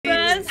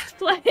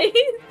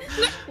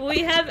place, we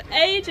have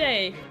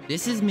AJ.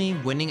 This is me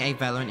winning a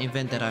Valorant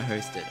event that I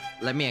hosted.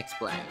 Let me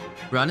explain.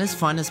 Runners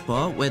find a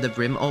spot where the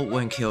Brim ult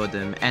won't kill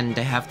them, and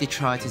they have to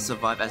try to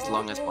survive as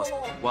long as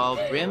possible, while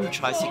Brim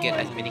tries to get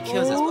as many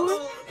kills as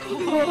possible.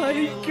 Oh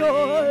my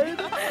god!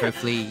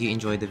 Hopefully you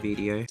enjoyed the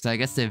video. So I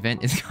guess the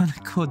event is kind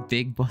of called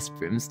Big Boss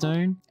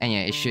Brimstone, and yeah,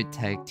 it should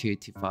take 2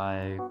 to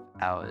 5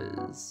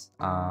 hours.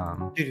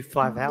 2 to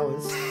 5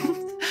 hours?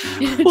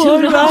 5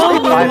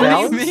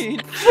 hours? What do you mean?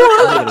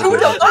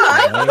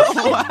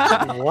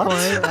 What? I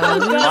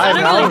don't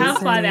really have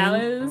 5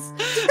 hours.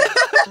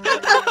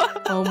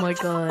 Oh my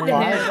god.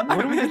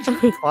 What do we mean?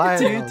 5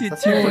 2 hours? to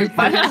That's 2.5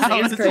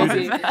 That's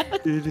crazy.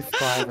 2 to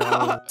 5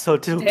 hours. So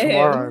till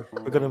tomorrow.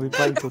 We're gonna be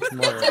playing till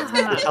tomorrow.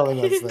 You're telling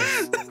us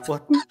this.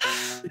 What?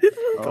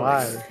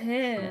 Guys.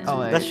 Oh,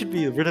 That should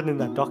be written in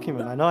that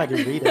document. I know I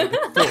didn't read it,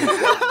 but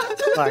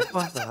still. Like,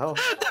 what the hell?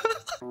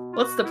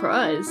 What's the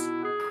prize?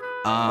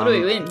 What do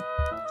we win?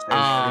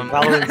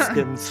 Valorant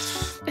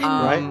skins.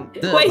 Right?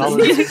 Wait,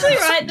 seriously,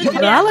 right?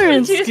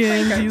 Valorant skins,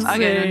 you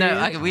Okay, say?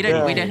 no, okay, we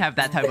don't have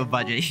that type of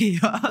budget here.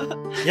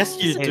 Yes,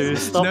 you do.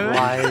 Stop No.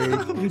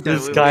 lying. We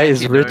This don't, guy we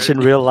is rich in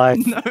don't. real life.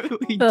 No,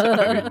 we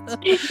don't.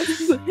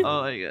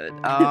 Oh my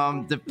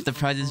god. The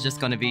prize is just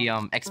gonna be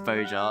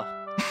exposure.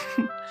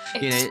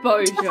 You know,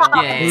 Exposure.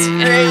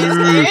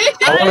 yeah.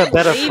 I want a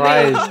better Leave it.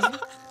 prize.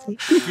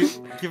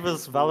 Give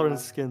us Valorant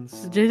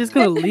skins. Jay's just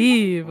gonna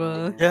leave.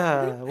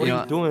 Yeah, what You are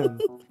know you doing?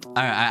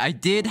 Alright, I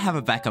did have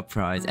a backup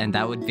prize, and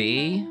that would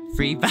be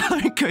free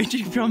Valorant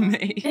coaching from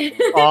me.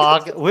 Oh,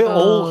 we're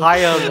all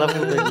higher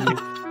level than you.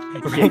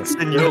 Ranks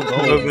than you.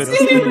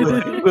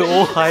 We're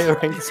all higher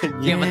ranks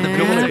than you. Yeah, but the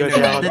You wanna go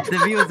down. the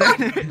viewers are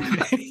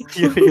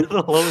You're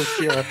the lowest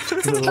here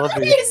in the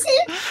lobby.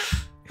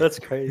 That's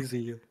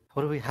crazy.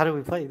 How do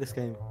we play this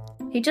game?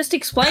 He just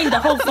explained the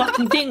whole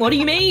fucking thing. What do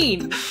you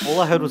mean? All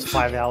I heard was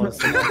 5 hours.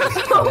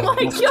 Oh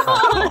my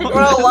god!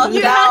 Bro,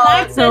 You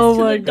had access Oh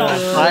to my the doc.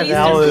 God. 5 Please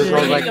hours, just I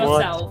was read like, it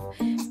what? yourself.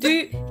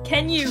 Dude,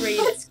 can you read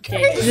it?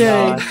 Jay,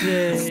 God.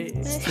 Jay.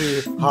 It's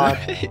too hard.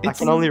 I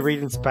can only read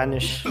in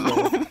Spanish. Bro,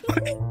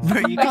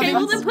 you Okay, can't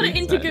well then put it speak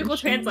into Spanish. Google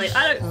Translate.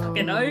 I don't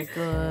fucking know.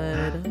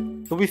 God.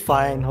 It'll be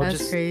fine. I'll That's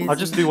just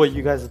crazy. do what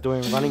you guys are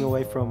doing, running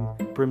away from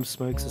Brim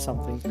smokes or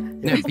something.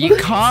 No, you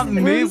can't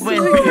move when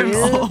Brim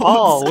ults.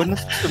 Oh, we're not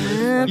supposed to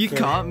move. You Okay.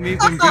 can't move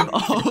when Brim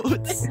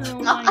ults.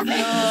 Oh my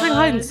It's like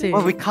hide and seek.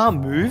 Well, we can't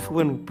move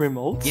when Brim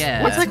ults?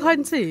 Yeah. It's like hide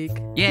and seek.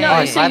 Yeah. No,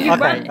 Oh, so okay, you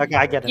okay, run- okay,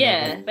 I get it.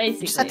 Yeah, You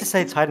basically. just had to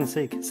say it's hide and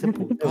seek. It's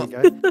simple. There we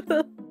go.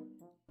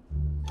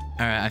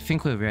 Alright, I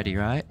think we're ready,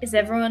 right? Is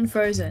everyone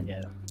frozen?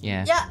 Yeah.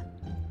 Yeah. Yeah.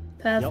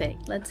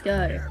 Perfect. Let's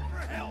go.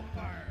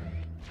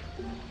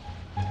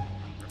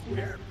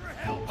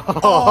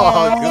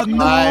 Oh,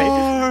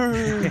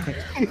 goodbye.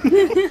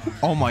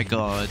 Oh my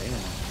god.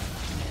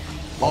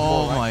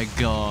 Oh my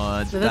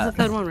god. So that's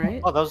the third one,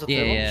 right? Oh, that was the third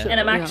Yeah, one? yeah. Shit. And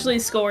I'm Yeah. actually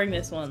scoring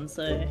this one,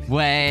 so.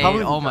 Wait, How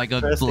we oh my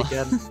god. first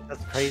again.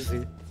 That's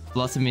crazy.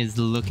 Blossom is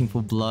looking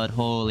for blood.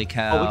 Holy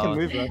cow. Oh, we can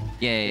move, right?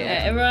 Yeah, yeah.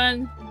 Alright,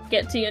 everyone,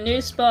 get to your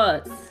new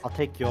spots. I'll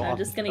take your. I'm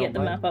just gonna get the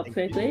map up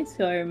quickly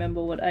so I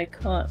remember what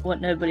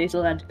what nobody's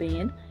allowed to be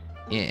in.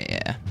 Yeah,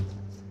 yeah.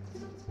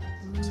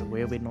 So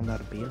where are we not allowed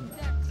to be in?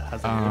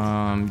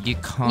 You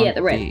can't Yeah,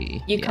 the red.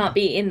 be. You can't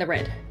be in the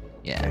red.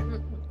 Yeah.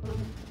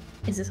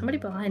 Is there somebody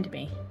behind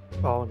me?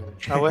 Oh no.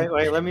 Oh,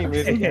 wait, let me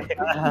move again.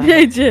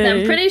 Hey, Jay.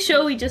 I'm pretty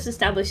sure we just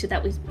established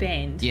that was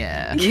banned.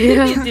 Yeah.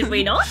 Yeah. Did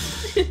we not?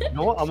 You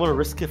know what? I'm gonna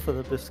risk it for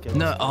the biscuit.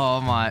 No, oh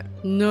my.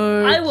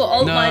 No. I will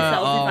ult No,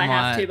 myself oh if I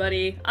have my. to,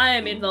 buddy. I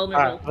am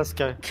invulnerable. Alright, let's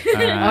go.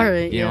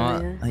 Alright, you know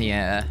yeah, what?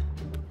 Yeah.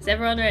 Is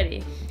everyone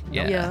ready?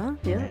 Yeah. Yeah,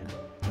 yeah.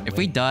 If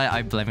we die,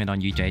 I blame it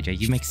on you, JJ.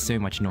 You make so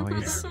much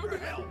noise.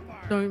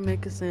 Don't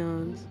make a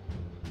sound.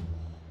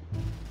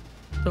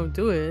 Don't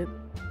do it.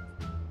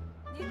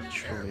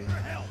 Surely.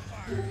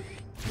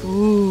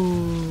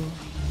 Ooh.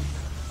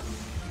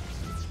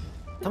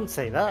 Don't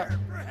say that.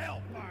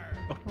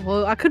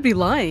 Well, I could be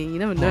lying. You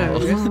never know.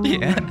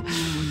 Yeah.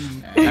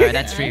 Alright,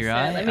 that's free, So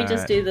right? let me just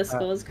Alright. do the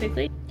scores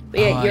quickly. But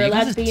yeah, Oh, you're you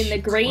allowed guys to are be in the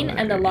green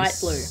and the light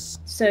blue. close.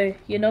 So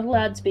you're not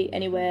allowed to be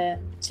anywhere.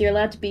 So you're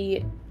allowed to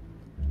be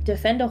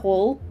Defender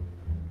Hall,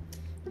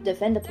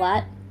 Defender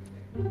Plat.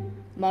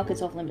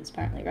 Market's off limits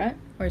apparently, right?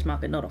 Or is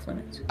Market not off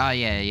limits? Oh,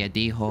 yeah, yeah.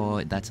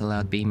 D-Hall, that's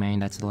allowed. B-Main,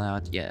 that's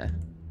allowed. Yeah.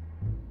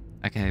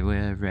 Okay,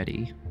 we're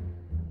ready.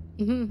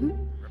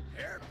 Mhm.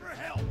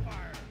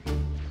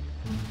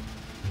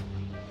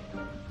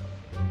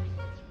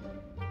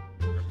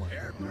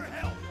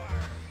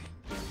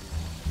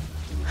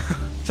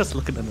 Just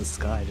looking in the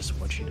sky, just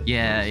watching it.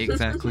 Yeah,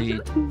 exactly.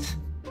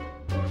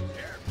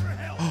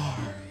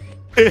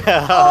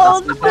 Yeah.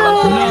 Oh no!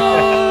 No!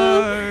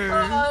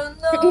 Oh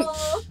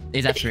no!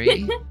 Is that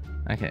free?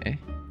 Okay.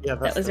 Yeah,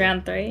 That was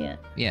round 3, yeah.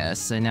 Yeah,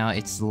 so now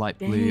it's light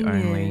blue Dang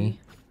only.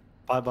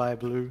 Bye bye,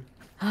 Blue.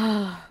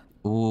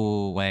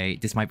 Ooh,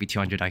 wait. This might be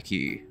 200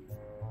 IQ.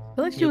 I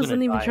feel like she You're wasn't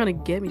gonna even die. trying to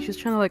get me. She was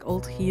trying to like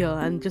ult here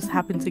and just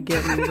happened to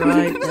get me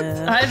right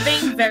there. I've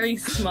been very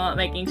smart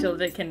making sure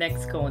that it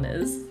connects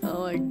corners.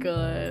 Oh my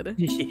god.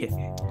 Yeah.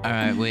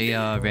 Alright, we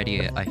are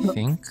ready, I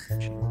think.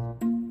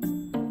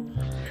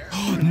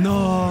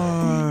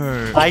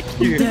 No!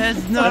 IQ.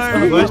 There's no That's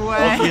the most way!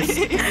 obvious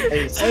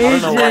case. I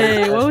don't know why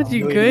AJ, you why guys would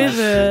you are go doing that.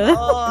 there?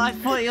 Oh, I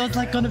thought it was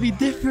like gonna be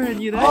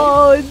different, you know?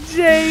 Oh,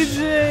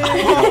 JJ!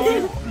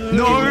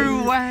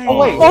 No way! Oh,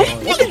 wait. Oh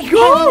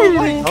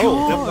my god!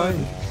 Oh, never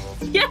mind.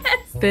 Yes!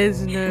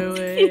 There's no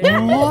way.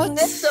 What?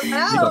 Missed them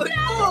out.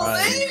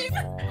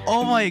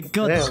 Oh my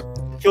god! Damn.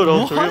 Killed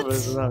all three of What?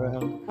 us in that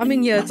round. I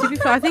mean, yeah, to be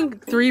fair, I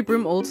think 3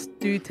 Brim ults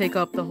do take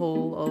up the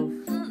whole of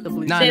the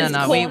blue. No, There's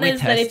no, we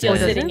corners that if tested. you're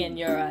Does it? sitting in,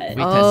 you're right.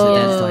 We tested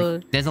there's Oh.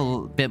 like there's a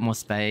bit more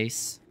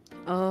space.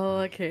 Oh,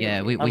 okay.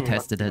 Yeah, we I'm-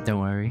 tested it, don't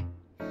worry.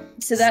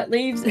 So that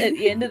leaves at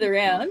the end of the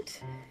round,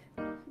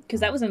 because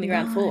that was only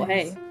round 4,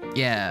 hey.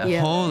 Yeah, Yeah.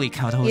 holy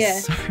cow, that was Yeah.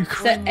 so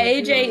cool. So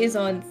AJ is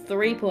on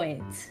 3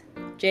 points.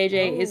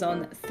 JJ is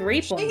on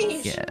 3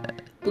 points. Yeah.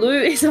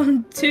 Blue is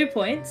on 2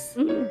 points.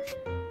 Mhm.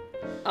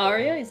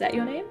 Aria, is that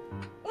your name?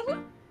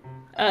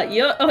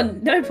 You're on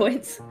no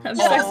points. I'm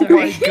so Oh sorry.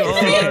 my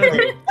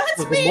god.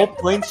 So the more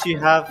points you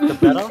have, the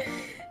better.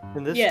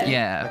 In this. Yeah.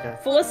 Yeah. Okay.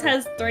 Force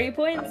has 3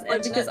 points,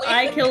 and because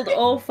I killed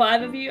all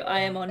 5 of you, I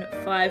am on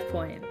 5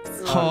 points.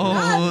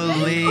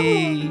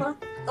 Holy.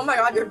 Oh my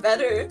god, you're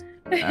better.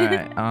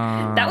 Alright,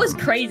 That was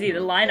crazy,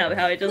 the lineup,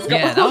 how it just got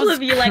yeah, that all was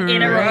of you like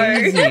in a row.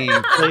 crazy.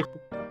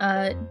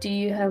 Do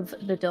you have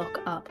the dock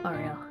up,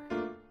 Aria?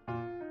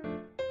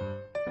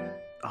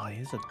 Oh,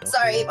 here's a dog.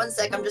 Sorry, one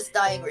sec, I'm just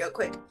dying real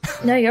quick.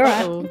 No, you're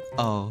right. Uh-oh.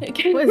 Oh.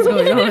 Okay. What is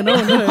going on?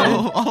 Oh no.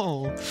 Oh,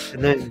 oh.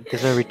 And then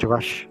there's no need to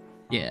rush.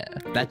 Yeah,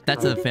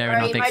 that's a fair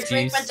Sorry, enough my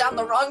drink excuse. went down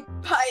the wrong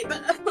pipe.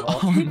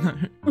 Oh no.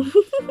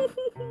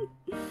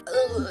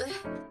 Ugh.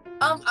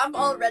 I'm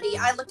all ready.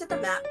 I looked at the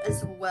map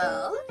as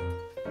well.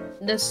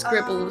 The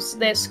scribbles,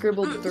 they're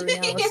scribbled through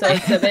now, so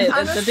it's a bit,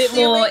 I'm it's a bit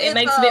more, assuming it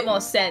makes a bit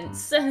more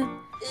sense.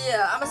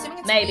 Yeah, I'm assuming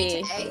it's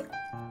Maybe. B to A.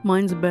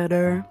 Mine's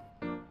better.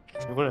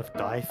 You're gonna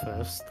die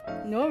first.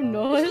 No, I'm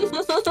not.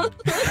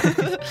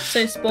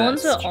 So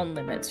spawns That's are on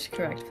limits,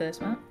 correct, for this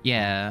map?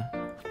 Yeah.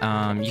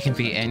 You can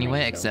be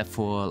anywhere except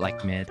for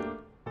like mid.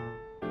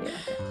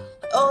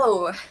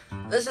 Oh,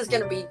 this is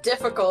gonna be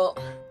difficult.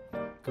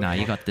 Nah,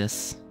 you got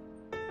this.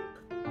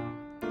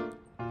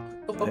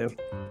 Hello. Okay.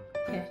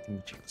 Can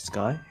you check the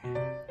sky?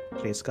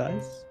 Clear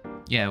skies?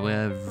 Yeah,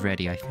 we're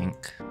ready, I think.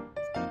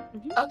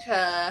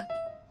 Okay.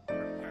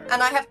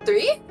 And I have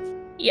 3?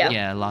 Yeah.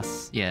 Yeah,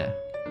 last. Yeah.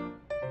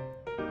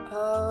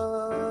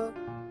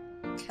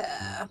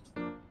 Okay.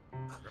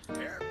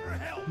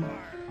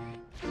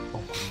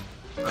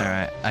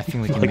 Alright, I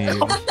think we can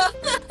move.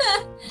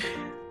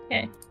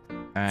 Okay.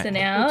 Alright. So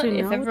now, So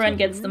if now everyone it's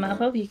gets off the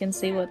map up, you can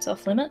see what's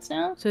off limits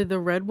now. So the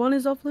red one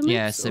is off limits?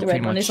 Yeah, so The pretty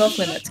red one much is off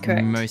limits,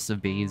 correct. most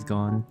of B is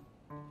gone.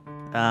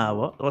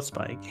 What? What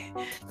spike?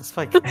 It's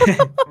like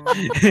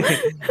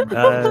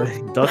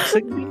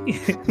Doxing me?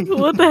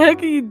 What the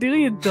heck are you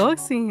doing? You're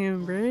doxing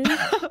him, bro.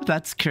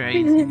 That's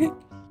crazy.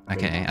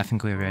 Okay, I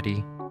think we're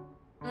ready.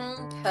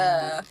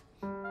 Okay.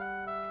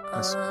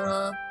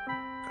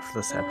 If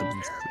this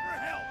happens.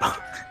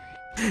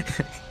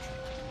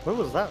 where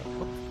was that?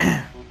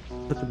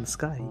 Look in the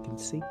sky, you can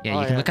see. Yeah,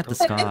 Oh, you can yeah, look at the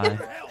cool. sky.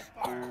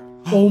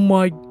 Oh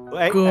my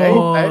Hey,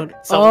 god.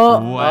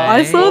 someone- Oh,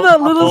 I saw that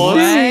little Pause,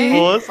 thing.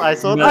 pause, I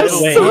saw No, that I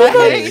little wait, saw thing. that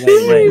wait,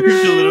 thing. wait.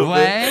 Moved a little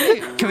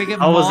bit. Wait, can we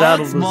get I was out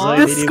of mods, the zone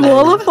mods?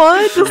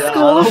 Disqualified?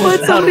 Disqualified?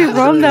 Yeah. Somebody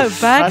run that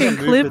back Kinda and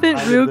moved clip it it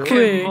tiny real bit. Can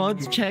quick.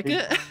 mods check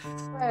it?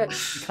 You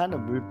kind of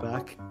moved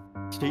back.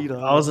 Cheater.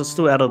 I was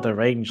still out of the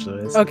range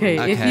though. so- Okay,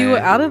 if you were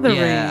out of the range.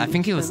 Yeah, I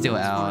think he was then still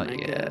that's out, fine, I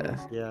yeah. guess.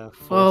 Yeah.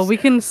 Well, we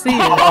forced. can see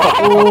it.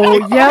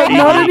 Oh, yeah,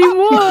 not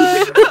anymore.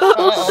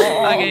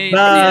 Okay.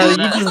 Nah, yeah, you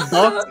just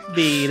docked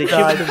me. They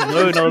Nah, kept the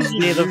zone I was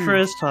there the you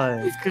first time.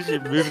 It's because you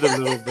moved a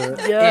little bit.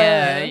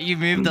 yeah, you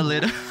moved a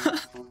little.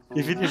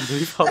 If you didn't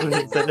move, I would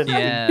have said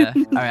anything. Yeah.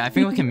 Alright, I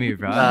think we can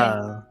move, right?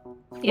 Nah.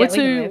 Yeah, What's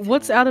we can move.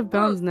 what's out of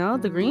bounds now?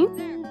 The green?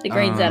 The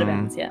green's out of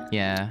bounds, yeah.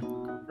 Yeah.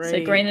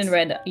 So green and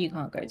red you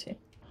can't go to.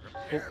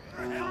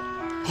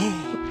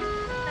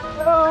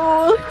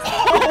 Oh,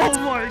 Oh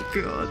my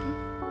god.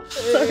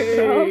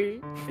 hey.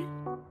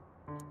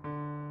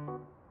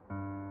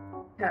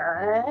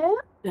 Okay.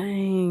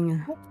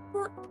 Dang.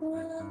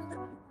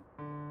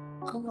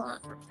 Hold on.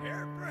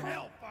 Prepare for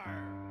help.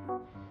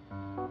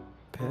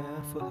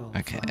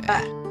 Okay.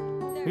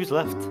 Who's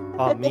left?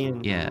 Oh, me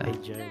and Yeah.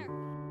 AJ.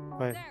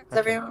 Wait. Is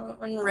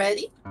everyone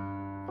ready?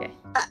 Okay.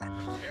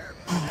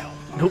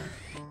 Nope.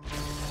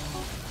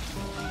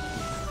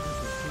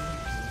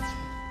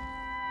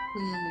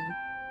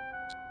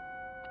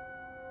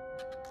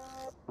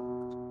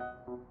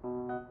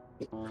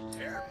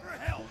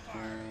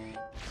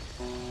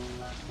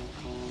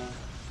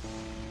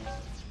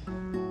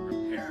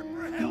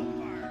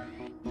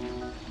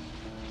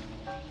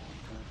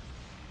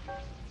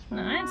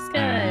 Nice,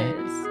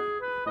 guys.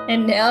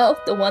 And now,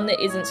 the one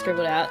that isn't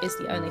scribbled out is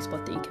the only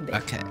spot that you can be.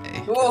 Okay.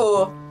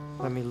 Whoa.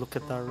 Let me look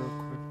at that real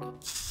quick.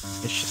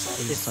 It's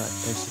just inside,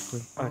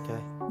 basically. Okay.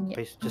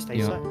 Yeah. Just Yeah.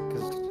 ASAP,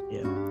 because Yeah.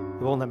 it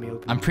won't let me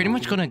open. I'm pretty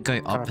much gonna go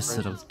Kinda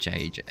opposite frozen. of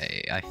JJ,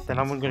 I think. Then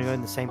I'm gonna go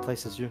in the same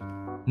place as you.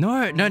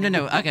 No.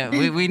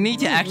 Okay, we need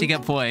to actually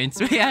get points.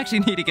 We actually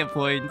need to get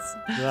points.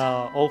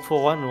 Yeah, all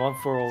for one, one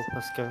for all.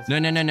 Let's go. No.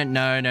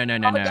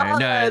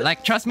 God.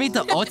 Like, trust me,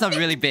 the odds are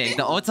really big.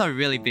 The odds are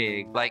really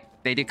big. Like,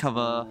 they did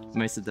cover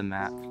most of the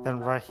map. Then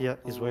right here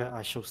is where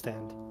I shall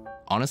stand.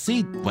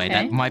 Honestly, wait,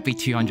 Okay. that might be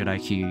 200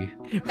 IQ.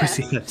 We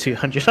see that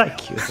 200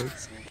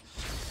 IQ.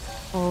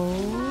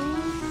 Oh.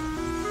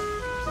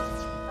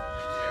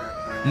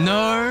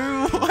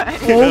 No way.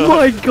 Oh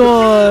my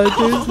god,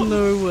 there's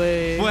no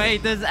way.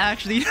 Wait, there's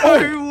actually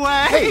no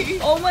way.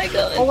 Oh my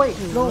god. Oh wait,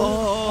 no.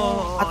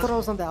 Oh. I thought I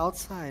was on the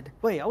outside.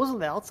 Wait, I was on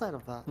the outside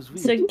of that. It was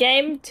weird. So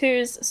game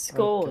 2's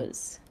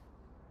scores.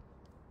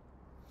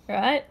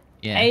 Right?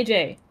 Yeah.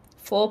 AJ,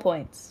 4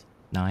 points.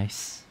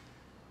 Nice.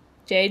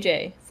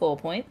 JJ, 4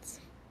 points.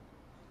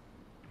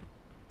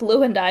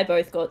 Blue and I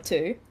both got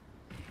 2.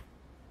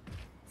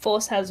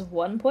 Force has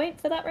 1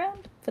 point for that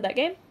round, for that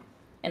game.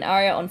 And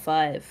Aria on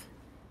 5.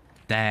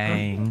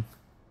 Dang.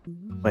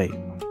 Wait,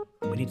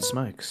 we need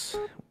smokes.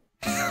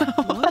 I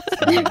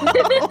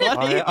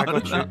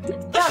got you. Yeah,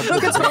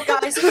 look at smoke,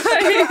 guys.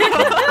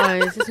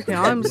 Guys, it's okay,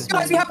 I'm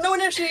Guys, we have no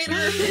initiator.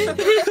 Yeah,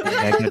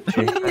 I got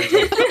you.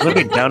 Look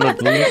at down on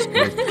Blue's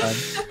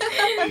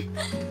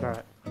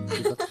Alright. We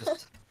got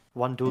just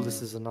one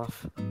duelist is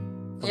enough.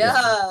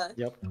 Yeah.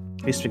 Yep.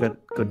 At least we got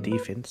good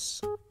defense.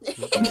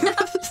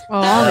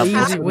 Oh,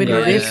 easy way to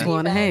Yeah. this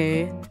one,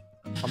 hey.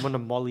 I'm gonna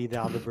molly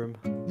the other brim.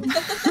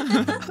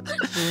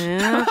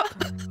 Yeah.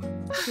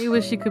 You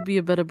wish you could be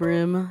a better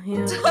brim.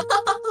 Yeah.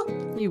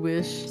 You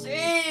wish.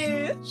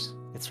 Jeez.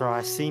 It's right,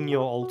 I seen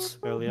your ults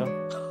earlier.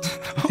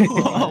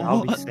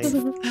 I'll be safe.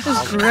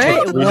 That's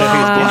great. We know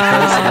who's been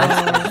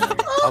Wow.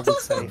 I'll be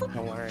safe,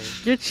 don't worry.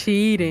 You're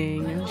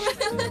cheating.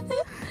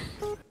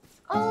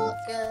 All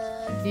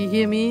good. You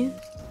hear me?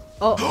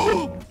 Oh,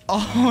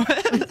 Oh.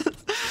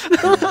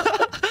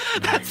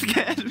 That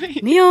scared me.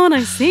 Neon,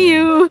 I see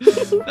you.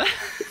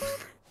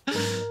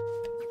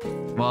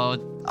 Well,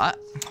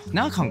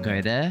 now I can't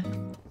go there.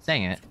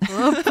 Dang it.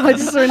 Oh, I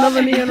just saw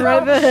another Neon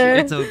right there.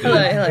 It's all good.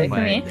 Hello,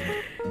 come Wait.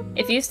 here.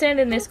 If you stand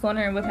in this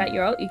corner and whip out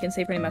your ult, you can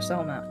see pretty much the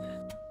whole map.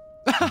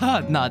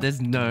 Nah,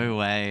 there's no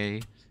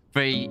way.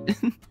 But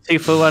 2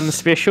 for 1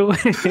 special.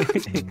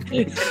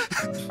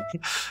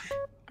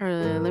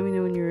 Alright, let me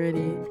know when you're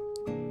ready.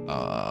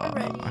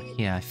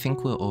 yeah, I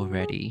think we're all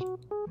ready.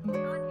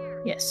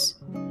 Yes.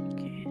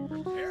 Okay.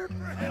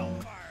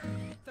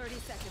 30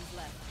 seconds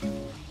left.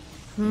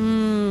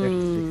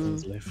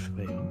 Left,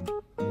 wait.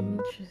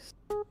 Interesting.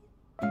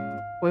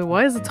 Wait,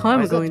 why is the Why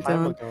timer is that going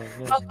timer down? going?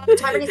 Yeah. Oh,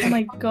 timer needs Oh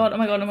my god, oh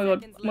my god, oh my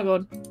god, oh my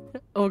god.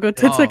 Oh god,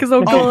 10 Oh. seconds,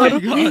 oh Oh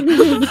god. my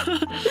god.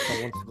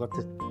 Someone forgot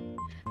the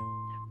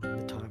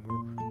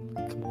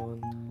timer. Come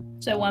on.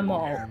 So one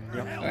more ult,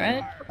 Yep.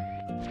 alright?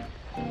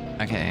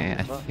 Okay,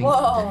 I think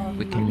Whoa.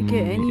 we can Look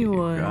at move,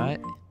 anyone. right?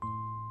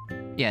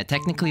 Yeah,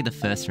 technically the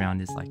first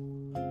round is like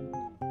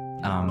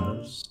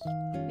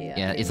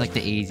yeah, it's like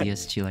the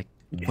easiest to like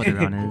for the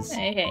runners.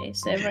 Okay,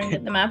 so everyone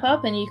get the map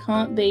up and you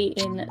can't be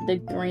in the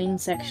green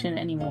section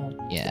anymore.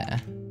 Yeah.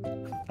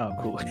 Oh,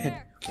 cool.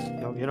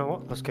 Yo, you know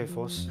what? Let's go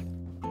force.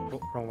 Oh,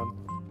 wrong one.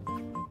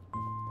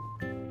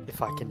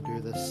 If I can do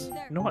this.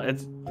 You know what?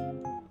 It's...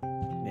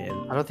 Yeah.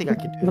 I don't think I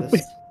can do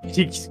this.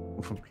 Jeez.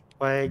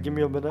 Wait, give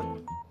me a minute.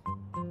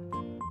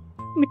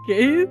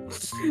 Okay.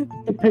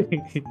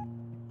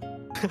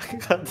 I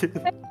can't do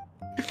this.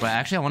 Wait,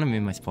 actually I want to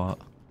move my spot.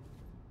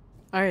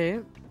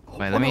 Alright. Wait, Oh,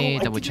 let me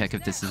no, I double didn't- check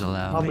if this is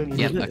allowed. How many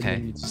Yep, minutes? okay.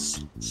 You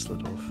just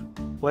slid off.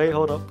 Wait,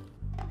 hold up.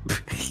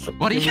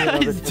 What are you Give me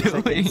another guys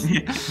 10 doing?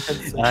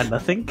 seconds.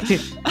 Nothing.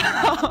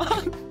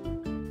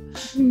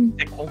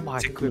 Oh my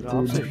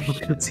goodness.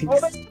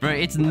 Bro,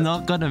 it's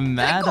not gonna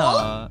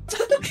matter.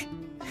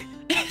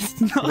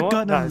 It's You not know what?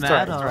 gonna No, it's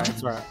alright, matter.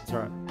 it's alright, it's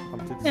alright. I'm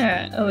doing this.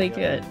 Alright, are we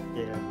good?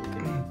 Yeah,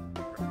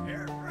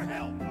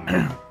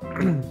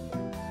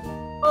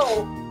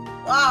 Oh,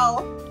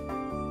 wow.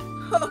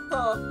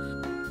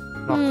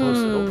 not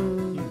close at all.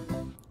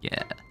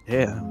 Yeah.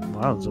 Yeah,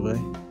 miles away.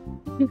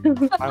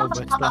 I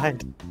almost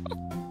died.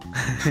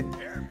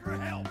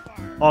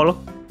 Oh, look.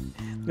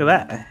 Look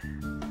at that.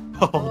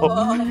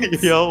 Oh,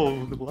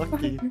 yo,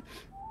 lucky.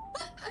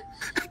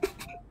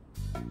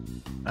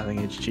 I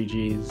think it's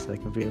GG's. I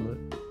can feel it.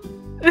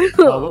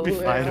 Oh, we'll be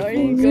fine, of Are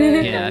you course.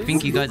 good? Yeah, I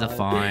think you guys are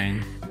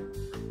fine.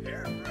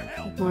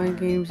 My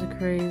games are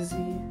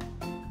crazy.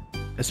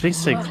 It's been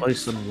so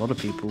close on a lot of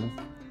people. Are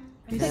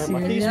you Damn, I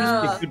think serious? it's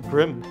just a good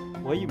brim.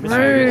 Why are you missing?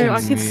 Bro, it? Bro,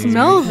 I can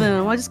smell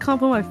them. I just can't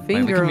put my Wait, we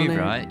finger can on move,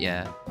 it. right?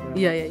 Yeah.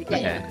 Yeah, you can.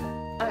 Okay.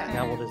 Okay.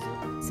 Now what is it?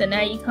 So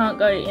now you can't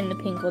go in the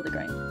pink or the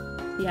green.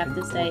 You have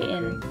to stay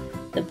in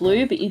the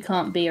blue, but you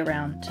can't be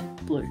around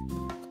blue.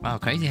 Wow,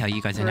 crazy how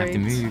you guys don't have to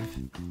Right. move.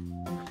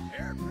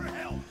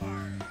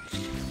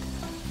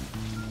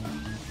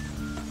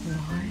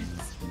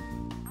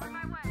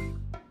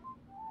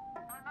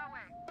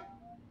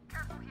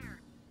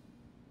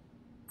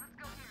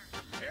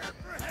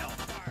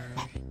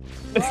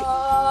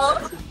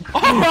 Oh,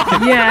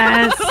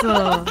 Yes.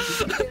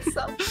 it's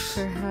so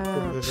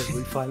Perhaps.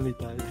 We finally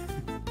died.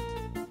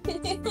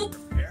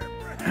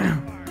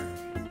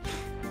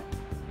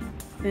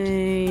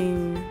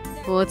 Dang.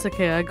 Well, it's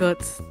okay. I got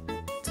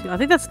 2. I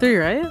think that's 3,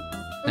 right?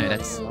 No,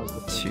 that's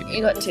 2.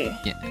 You got 2.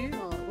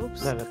 Oh,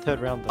 whoops. No, the third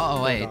round. Though.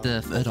 Oh wait,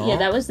 the third Yeah,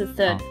 that was the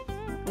third.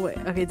 Wait.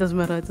 Okay, it doesn't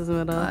matter. It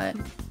doesn't matter. Alright.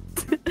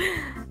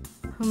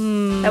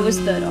 That was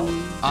third ult.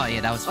 Oh yeah,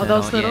 that was third. that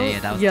was third Yeah, ult? yeah,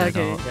 that was Yeah, third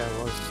okay. ult. Yeah,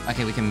 it was.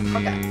 Okay, we can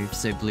move.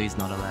 So Blue's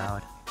not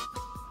allowed.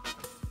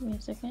 Give me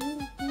a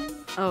second.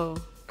 Oh,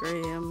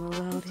 great. I'm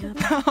allowed. Yeah.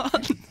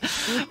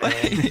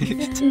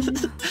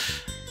 Wait.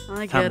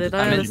 I get it. I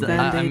meant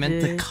understand. I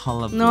meant the AJ.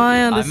 color blue. No, I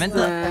I understand.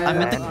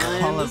 meant the I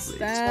color blue.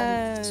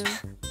 understand.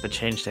 They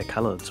changed their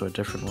color to a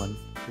different one.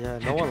 Yeah,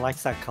 no one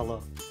likes that color.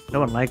 No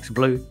one likes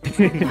blue.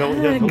 No,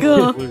 yeah, no God.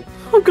 one blue.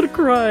 I'm gonna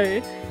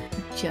cry.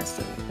 Just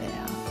about.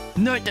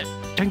 No, don't.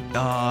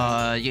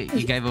 Oh, you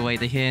gave away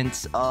the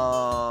hints.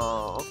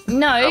 Oh.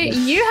 No,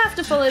 you have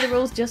to follow the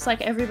rules just like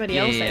everybody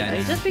else. Yeah, though.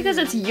 yeah. Just because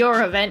it's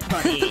your event,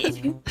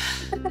 buddy.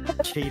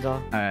 Cheater.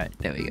 Alright,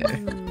 there we go.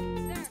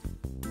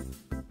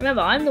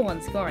 Remember, I'm the one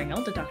scoring.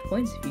 I'll deduct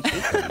points if you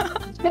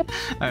cheat.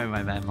 Oh,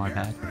 my bad, my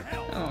bad.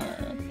 Oh.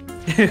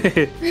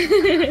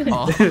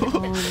 Oh.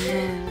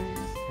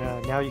 Oh no.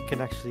 Now you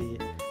can actually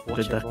watch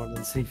Did that- everyone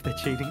and see if they're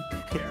cheating.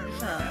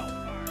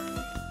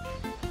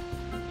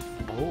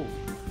 Oh,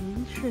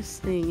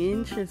 Interesting.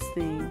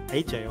 Interesting.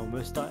 AJ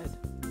almost died.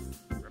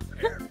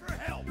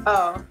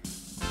 Oh.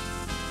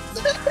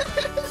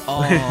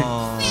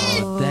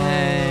 Oh,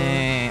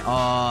 dang.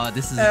 Oh,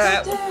 this is.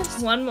 Alright,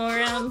 one more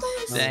round.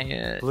 Dang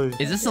it. Blue.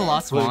 Is this the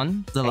last Blue.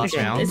 one? The last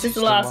Okay. round? This is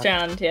the last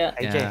round, yeah.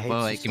 AJ Yeah, hates wait,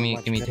 you wait, so give me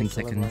much, 10 getting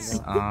seconds.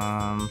 killed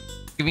right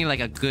Give me like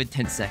a good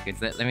 10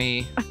 seconds. Let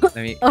me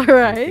All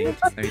right.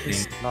 let me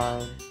think. now.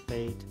 9,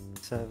 8,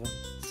 7,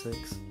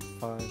 6,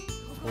 5,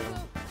 4,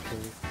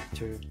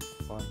 3, 2,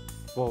 1.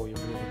 Whoa, you're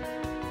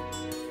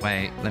moving.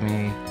 Wait, let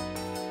me.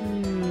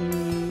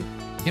 Hmm.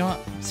 You know what?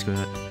 Screw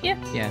it. Yeah.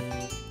 Yeah.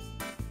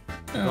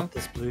 You Oh. got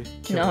this, Blue.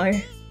 Kill No.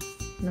 him.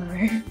 No.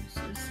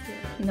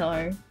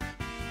 No.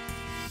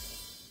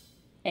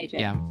 AJ.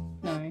 Yeah.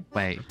 No.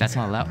 Wait, that's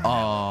not allowed.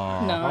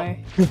 Oh. No.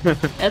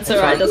 That's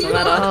alright, doesn't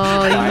matter.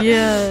 Oh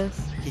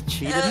yes. He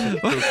cheated.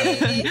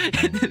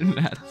 It didn't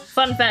matter.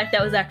 Fun fact,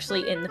 that was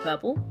actually in the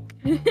purple.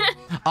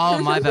 Oh,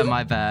 my bad,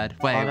 my bad.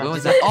 Wait, Oh, no, what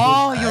was did that? that-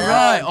 Oh, you're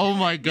right. Oh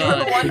my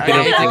god. One Okay,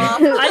 round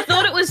okay. off. I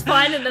thought it was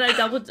fine, and then I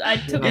took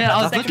Yeah, I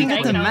a was second looking at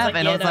take the and map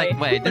and I was like, no,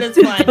 wait, but this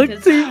it's fine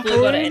because Duck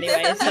Blue got it team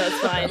anyway, so it's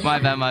fine. My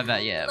bad, my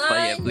bad. Yeah, but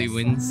yeah, Blue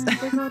wins.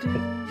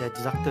 Yeah,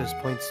 deduct those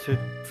points too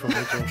from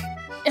AJ.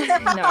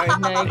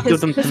 No, Give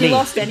them to because he me.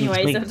 lost Give them to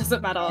anyway, me. so it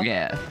doesn't matter.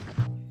 Yeah.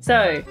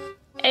 So,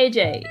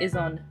 AJ is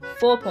on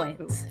 4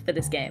 points for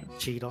this game.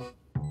 Cheater.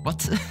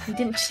 What? He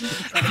didn't cheat,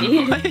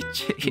 buddy. Why He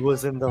cheat?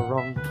 was in the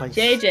wrong place.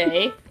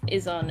 JJ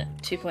is on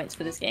 2 points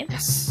for this game.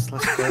 Yes,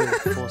 let's go.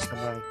 Force them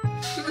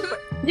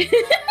right.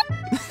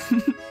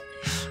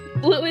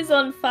 Blue is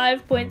on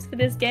 5 points for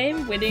this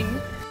game, winning.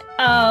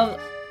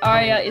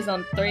 Aria is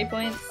on 3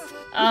 points.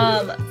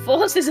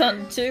 Force is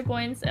on 2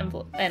 points,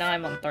 and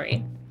I'm on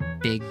 3.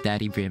 Big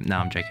Daddy Brim. No,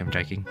 I'm joking. I'm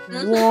joking.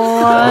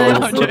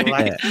 What? I'm joking.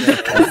 Relax.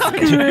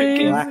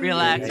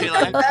 Relax,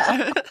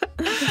 relax.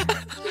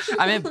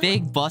 I meant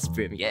Big Boss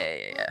Brim.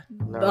 Yeah.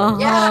 No.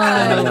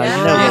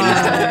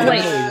 Yeah.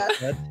 Wait.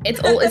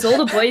 It's all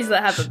the boys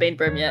that haven't been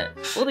Brim yet.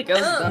 All the girls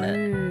have done it.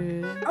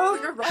 Dude. Oh,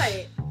 you're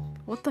right.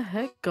 What the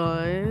heck,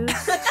 guys? And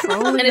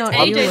Probably it's not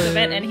AJ's Ewan.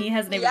 event, and he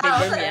hasn't even Yeah,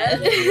 been Brim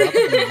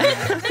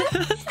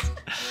yet.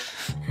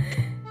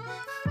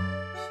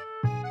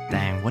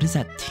 Dang, what is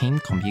that team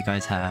comp you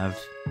guys have?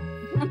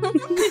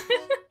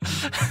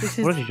 This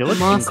What is is your team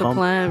master comp?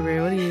 plan,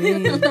 bro. What do you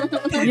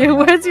mean? Yeah,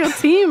 where's your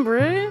team,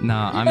 bro?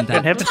 Nah, I'm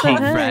that have a top team.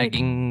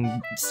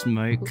 fragging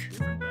smoke.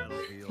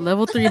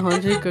 Level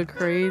 300, go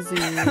crazy.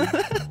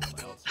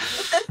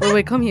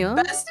 Wait, come here.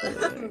 Best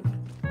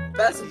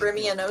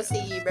Brimmy and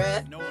OCE,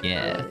 bruh.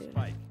 Yeah.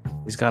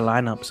 He's got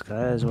lineups,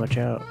 guys. Watch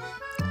out.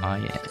 Oh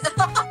yeah.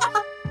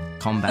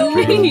 Combat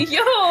Brim. Yo!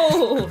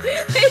 Yo!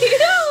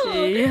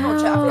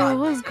 Yeah,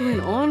 what's going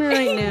on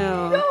right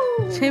now? Yo!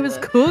 Chamber's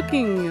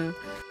cooking.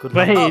 Good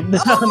Wait, luck. no,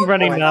 I'm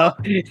running now.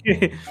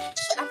 Shit,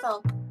 I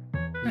fell.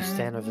 You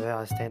stand over there,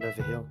 I stand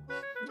over here.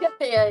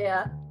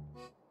 Yeah.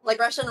 Like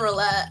Russian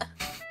roulette.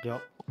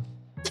 Yup.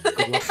 Good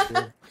luck,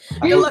 dude.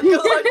 Good luck.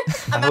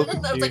 I hope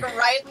Imagine that's you- like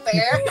right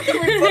there.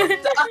 We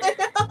both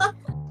die.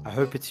 I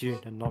hope it's you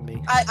and not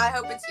me. I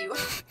hope it's you.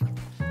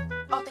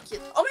 Oh, thank you.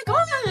 Oh my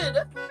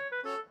god!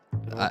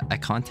 I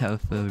can't tell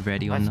if we're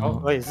ready or Oh,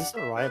 not. wait, is this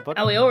a riot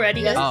button? Are we all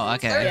ready? Yes. Oh,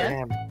 okay. Sorry. Yeah.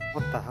 Damn,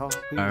 what the hell?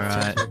 Who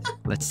Alright, checked it?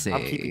 let's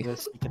I'm keeping see.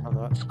 this, you can have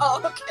that.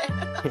 Oh, okay.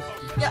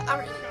 Yeah, I'm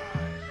ready.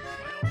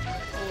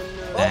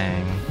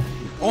 Dang.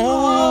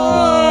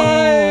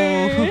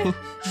 Oh!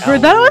 Bro,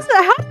 that was.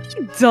 How did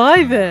you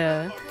die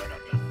there?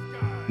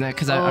 No,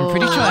 because I'm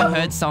pretty sure I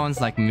heard someone's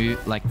like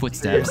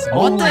footsteps. Oh.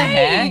 What the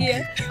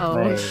heck? Oh.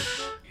 Wait.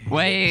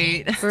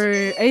 Wait. Bro,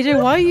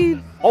 AJ, why are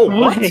you? Oh,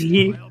 what?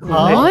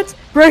 What?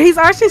 Bro, he's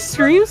actually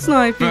stream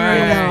sniping right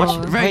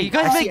now. Bro, you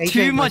guys make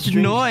too much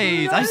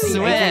noise. I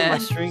swear.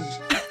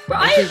 Bro,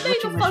 I ain't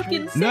made a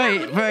fucking sound.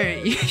 No, bro,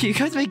 you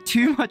guys make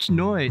too much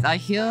noise. I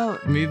hear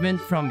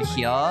movement from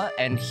here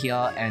and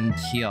here and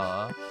here.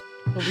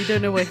 Well, we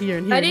don't know where here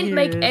and here. I didn't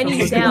make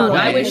any sound.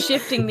 I was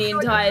shifting the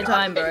entire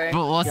time, bro.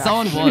 But well,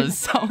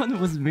 someone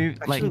was moving.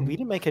 Actually, we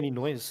didn't make any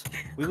noise.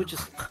 We were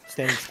just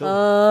standing still.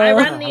 I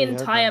ran the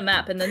entire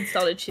map and then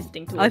started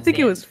shifting towards I think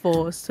the it end. was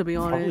forced, to be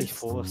honest.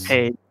 Probably forced.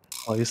 Hey,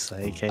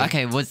 okay.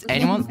 Okay, was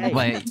anyone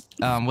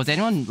was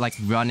anyone like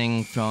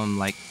running from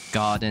like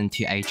garden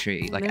to A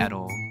tree like at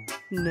all?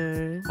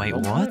 No. Wait,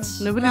 what?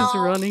 Nobody's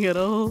running at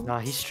all. Nah,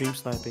 he's stream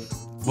sniping.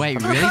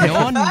 Wait, really?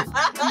 No one?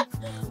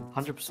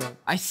 100%.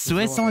 I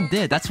swear someone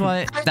did. That's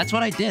what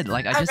I did.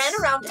 Like I just ran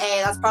around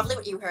A. That's probably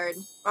what you heard.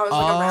 I was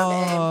like around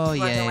A. Oh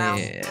running around.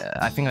 yeah.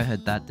 I think I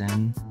heard that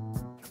then.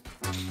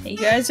 Are you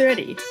guys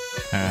ready?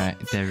 Alright,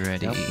 they're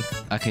ready. Yep.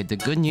 Okay, the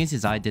good news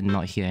is I did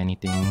not hear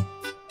anything.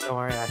 Don't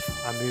worry, I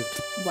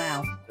moved.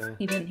 Wow. Okay.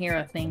 He didn't hear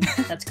a thing.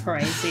 That's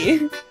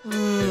crazy.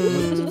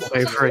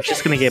 Wait for it.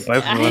 She's gonna get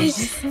both of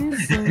us.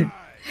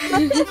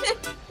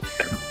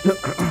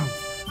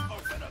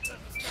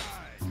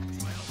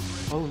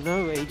 Oh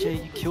no,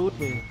 AJ, you killed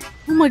me.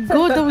 Oh my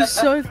god, that was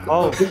so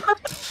cool.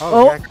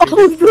 Oh.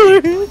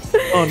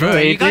 Oh no,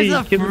 You guys AJ,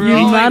 are you pro. You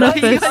What are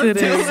manifested you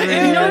guys it,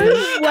 doing? No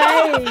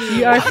way!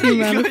 You actually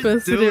What are you guys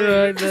manifested it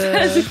right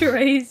That's there.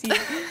 crazy.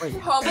 Wait,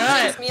 Homie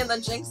Alright. jinxed me and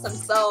then jinxed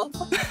himself.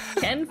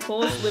 Can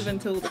Force live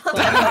until the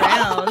final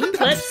round?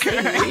 Let's see.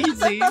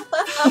 Crazy. nah,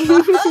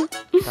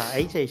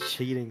 AJ's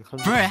cheating.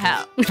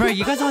 100%. Bro,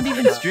 you guys aren't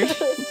even streaming.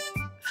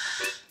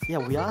 Yeah,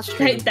 we are They,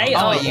 streaming. they Oh,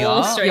 are you all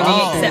are? streaming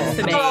Oh. except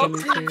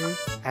for me.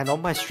 And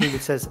on my stream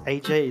it says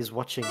AJ is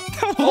watching.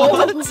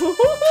 What? So,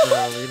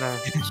 you know,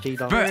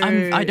 cheat on Bro,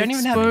 I don't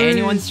even have Exposed.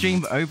 anyone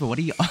stream over. What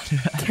are you on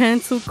about?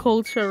 Cancel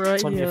culture right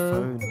It's on your here.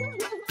 phone.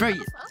 Bro,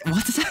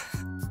 what is that?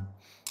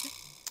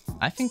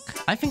 I think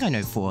I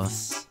know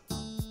Force.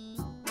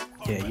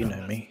 Yeah, you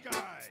know me.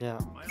 Yeah.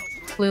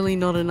 Clearly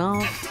not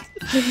enough.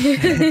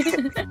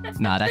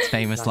 Nah, that's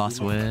famous last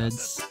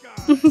words.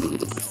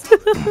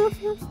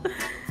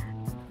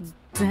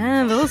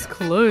 Damn, that was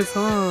close, huh?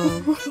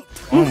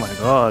 Oh my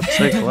god,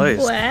 so close.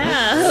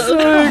 Wow.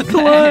 So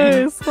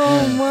close.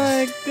 Oh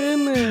my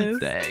goodness.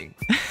 Dang.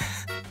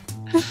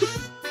 Okay.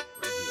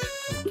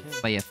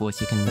 But yeah,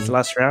 Force, you can. That's the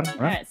last round, right?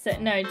 Alright, so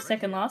no,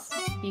 second last.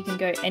 You can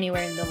go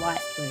anywhere in the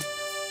light blue.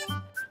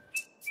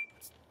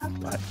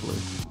 Light blue.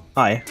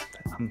 Oh yeah.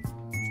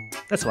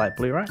 That's light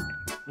blue, right?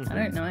 I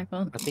don't know, I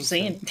can't I think see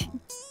so. anything.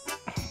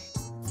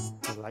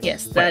 Like-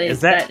 Yes, that is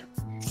is that-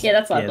 that. Yeah,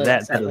 that's light Yeah, blue.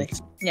 that Totally.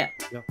 is. Yeah.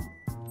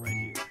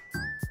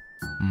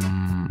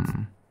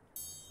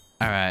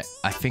 Alright,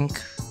 I think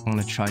I'm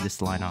gonna try this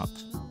lineup.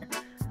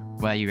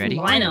 Well, are you ready?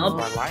 Line up.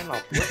 My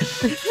lineup.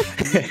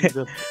 What?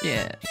 The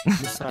Yeah.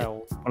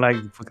 missile. Like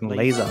fucking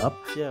laser up.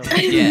 Yeah.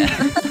 Yeah.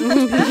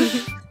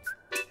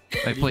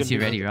 Wait, You Force, can you do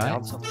ready, that right?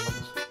 down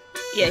sometimes.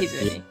 Yeah, he's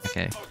ready.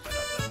 Okay.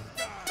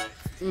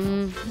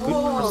 Mm. Good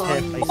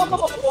crosshair placement.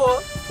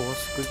 Oh,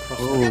 Force, good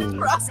crosshair.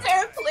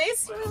 crosshair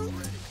placement.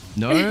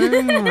 No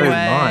my.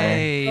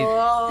 way.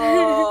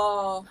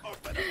 Oh.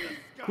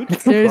 Good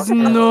There's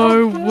crosshair.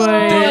 no way.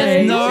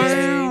 There's AJ.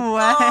 no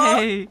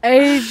way.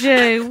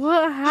 AJ,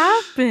 what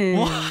happened?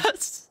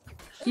 What?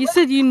 You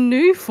said you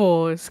knew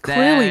Force.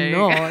 Clearly Dang.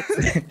 not.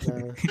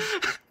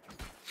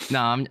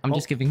 No, I'm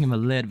just giving him a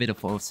little bit of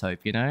false hope,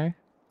 you know?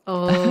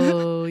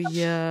 Oh,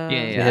 yeah.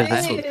 Yeah.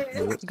 That's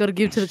what. You gotta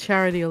give to the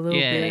charity a little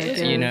Yeah, bit.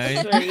 I you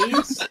guess.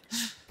 know. Sweet.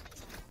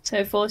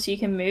 So Force, you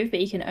can move, but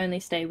you can only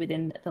stay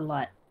within the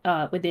light.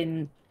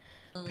 Within.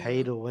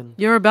 Pay to win.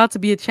 You're about to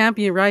be a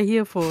champion right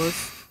here,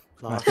 Force.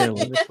 Last Okay.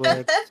 famous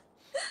words.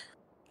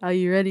 Are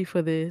you ready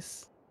for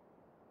this?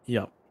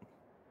 Yup.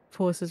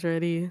 Force is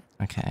ready.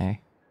 Okay.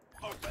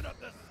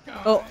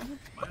 Oh.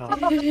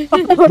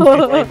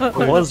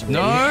 It was me.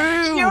 No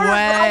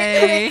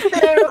way.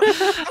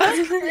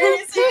 That's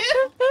crazy.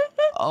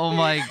 Oh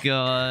my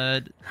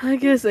god. I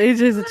guess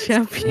AJ's a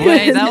champion.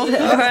 Wait, that was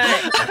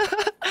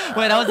Alright.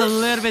 Wait, that was a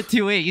little bit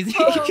too easy.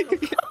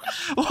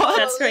 What?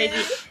 That's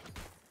crazy.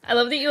 I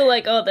love that you were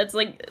like, oh, that's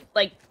like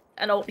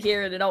an ult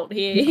here and an ult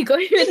here. You got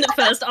you in the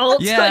first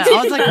ult. Yeah,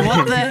 I was like,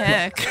 what the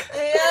heck?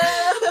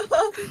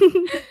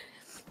 Yeah.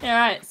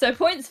 Alright, so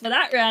points for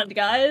that round,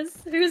 guys.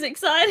 Who's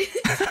excited?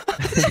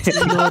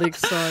 Not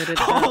excited. at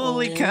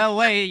Holy all. cow,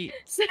 wait.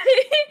 So,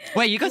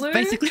 Wait, you guys Blue?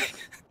 basically...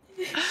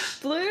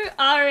 Blue,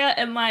 Aria,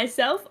 and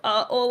myself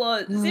are all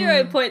on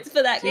 0 points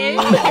for that game.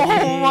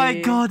 Oh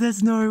my god,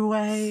 there's no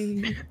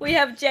way. We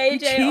have JJ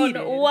cheated.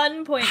 on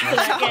 1 point for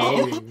that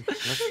game.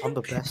 Oh, I'm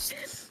the best.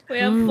 We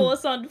have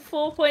Force on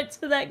 4 points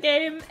for that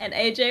game, and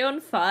AJ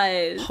on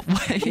 5.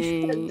 Wait,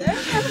 Dang.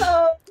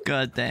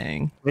 god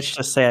dang. Let's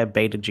just say I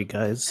baited you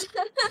guys.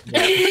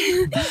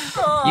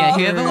 Yeah,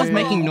 whoever was Oh.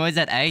 making noise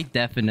at A,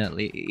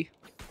 definitely.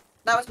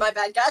 That was my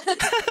bad, guys. I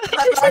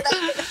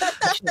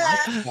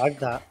survived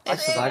that. I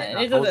survived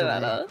that. It doesn't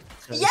matter.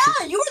 Yeah,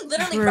 you were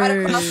literally right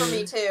across from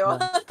me too.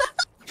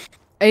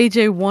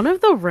 AJ, one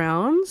of the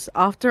rounds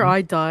after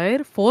I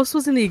died, Force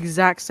was in the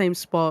exact same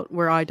spot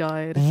where I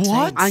died.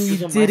 What? And you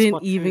He was on my didn't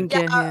spot even too.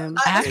 get him.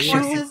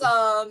 Actually, is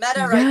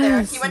meta right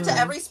there. He went to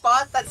every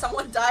spot that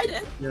someone died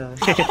in. Yeah.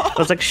 I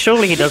was like,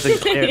 surely he doesn't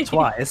clear it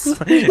twice.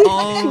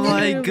 Oh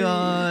my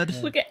god.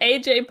 Look at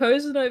AJ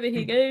posing over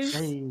here, guys.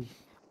 Hey.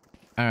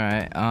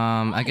 Alright,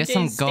 I guess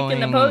I'm AJ's sticking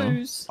the going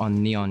pose.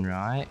 on Neon,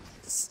 right?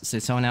 So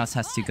someone else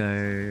has to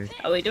go.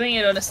 Are we doing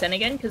it on Ascent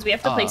again? Because we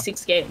have to play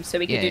 6 games, so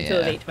we can do 2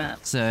 of each map.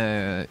 So,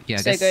 yeah,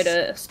 I So guess... go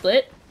to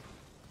Split.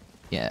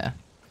 Yeah.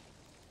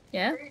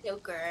 Yeah?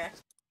 Joker.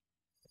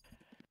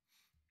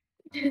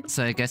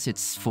 So I guess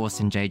it's Force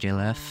and JJ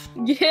left.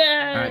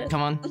 Yeah! Alright,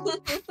 come on.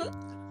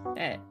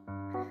 Alright.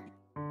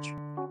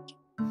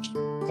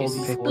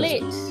 Holy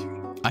Split.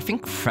 I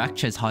think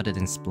Fracture is harder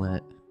than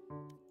Split.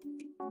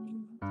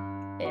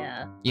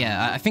 Yeah.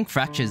 Yeah, I think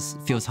Fractures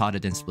feels harder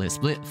than Split.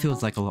 Split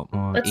feels like a lot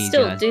more Let's easier.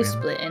 still as do Grim.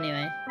 Split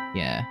anyway.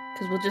 Yeah.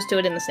 Because we'll just do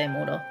it in the same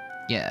order.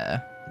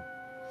 Yeah.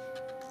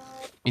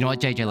 You know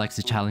what? JJ likes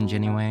a challenge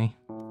anyway.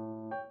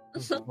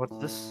 What's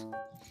this?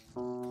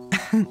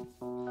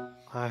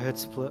 I heard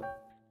Split.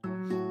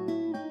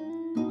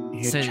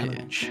 So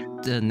Challenge.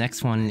 the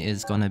next one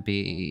is gonna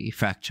be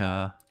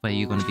Fracture, where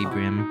you're gonna be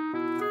Brim.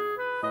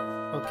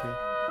 Okay.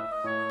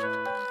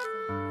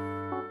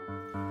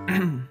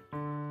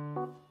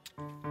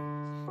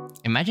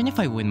 Imagine if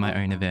I win my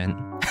own event.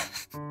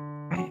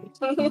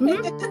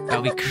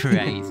 That'd be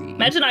crazy.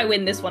 Imagine I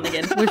win this one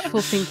again.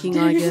 Wishful thinking,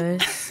 I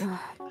guess.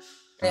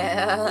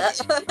 Yeah.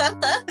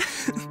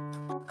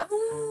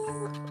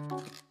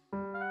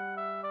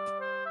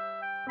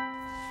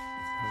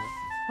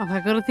 Oh, I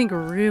gotta think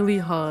really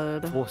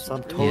hard. Force,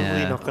 I'm totally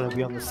Yeah. not gonna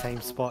be on the same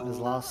spot as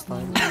last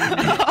time.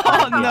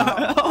 Oh no!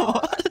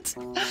 What?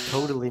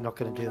 Totally not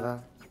gonna do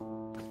that.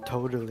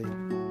 Totally.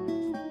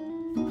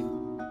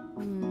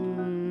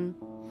 Hmm.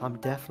 I'm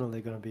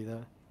definitely gonna be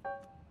there.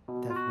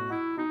 Definitely.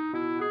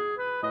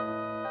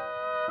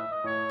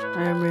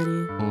 I am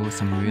ready. Oh,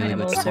 some really am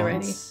good also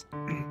ready. spots.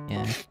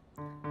 Yeah.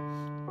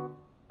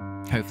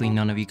 Hopefully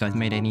none of you guys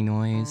made any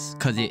noise,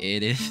 cause it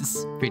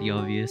is pretty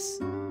obvious.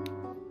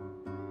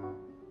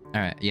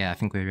 Alright, yeah, I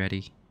think we're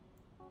ready.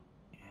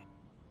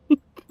 Wait,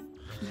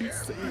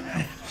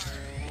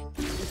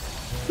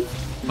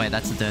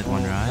 that's the third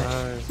one, right?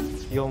 No,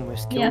 you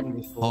almost killed Yeah.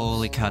 me. Force.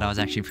 Holy cow, that was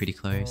actually pretty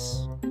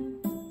close.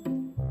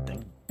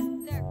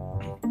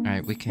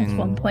 Alright, we That's can...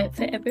 1 point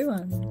for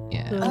everyone.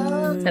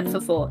 Yeah. Except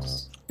for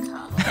Force.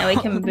 Now we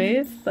can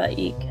move, but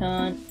you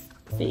can't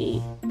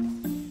be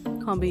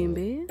Can't be in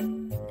B.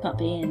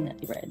 in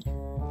red.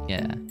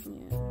 Yeah.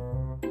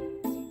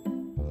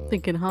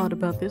 Thinking hard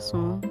about this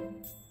one.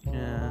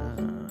 Yeah,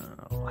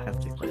 I'll have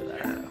to play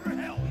that.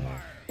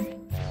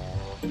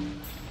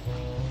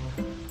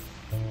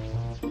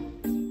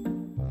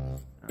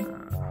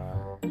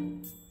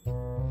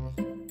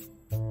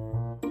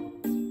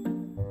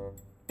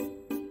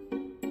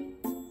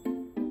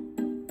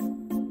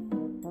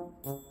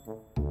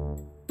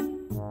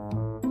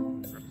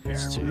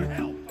 Let's do it.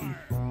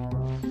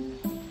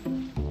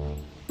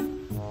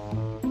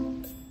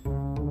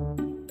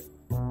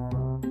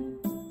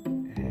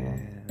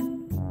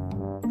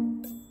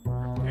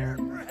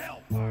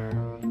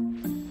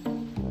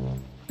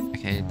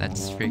 Okay,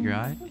 that's three,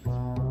 right?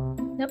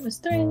 That was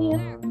 3 in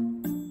here.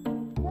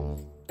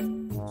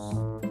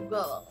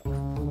 Well,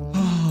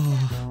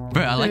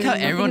 Bro, I like how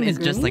There's everyone nothing is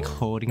in just green? like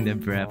holding their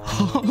breath.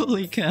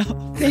 Holy cow.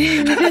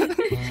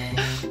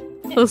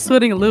 I was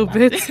sweating a little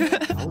bit. What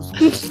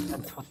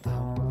the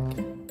hell?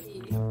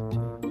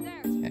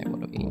 Okay, what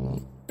do we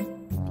need?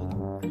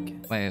 Okay.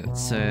 Wait,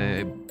 so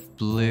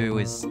Blue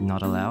is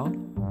not allowed?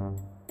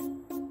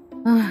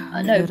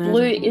 No,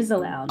 blue is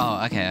allowed.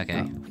 Oh, okay,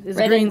 okay. It's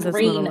red greens and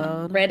that's not green.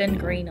 allowed. Red and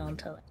green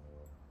aren't allowed.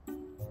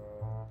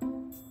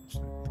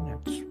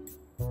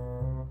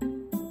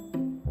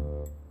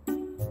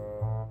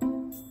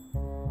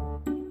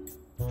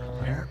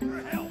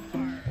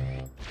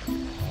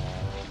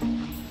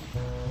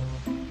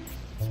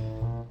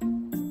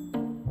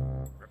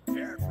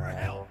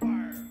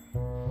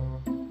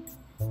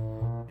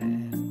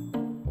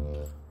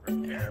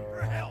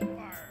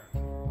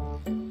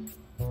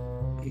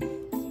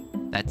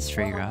 That's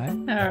three, right?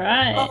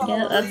 Alright,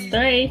 yeah, that's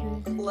 3.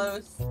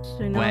 close.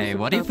 So now Wait, it's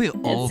what if we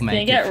all It's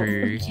make gonna it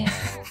through?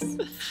 Yes.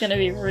 It's gonna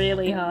be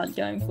really hard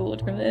going forward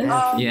from this.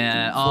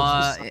 Yeah,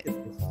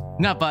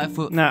 no, but if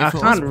we, No, I if we're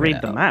all can't spread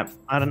read the out- map.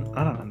 I don't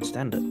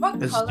understand it.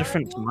 What It's color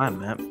different is to my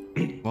map.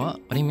 What?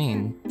 What do you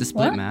mean? The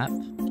split What? map?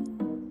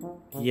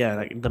 Yeah,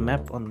 like the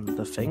map on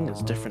the thing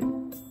is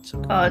different.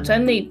 To Oh, it's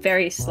only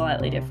very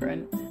slightly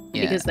different.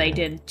 Yeah. Because they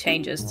did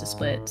changes to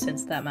split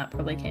since that map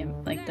probably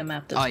came, like the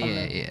map that's Oh, on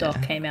yeah, the yeah. dock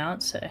came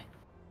out, so.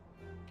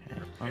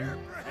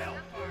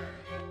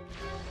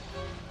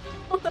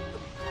 Okay,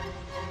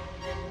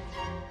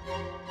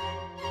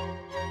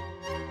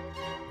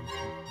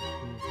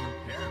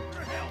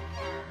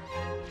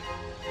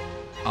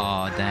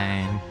 Oh,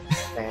 dang.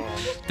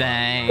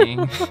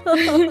 Dang.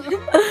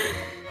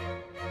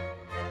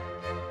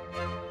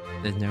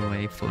 There's no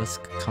way Force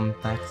come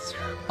back.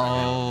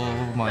 Oh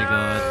my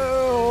god.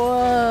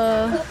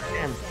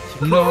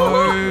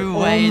 No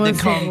way to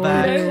come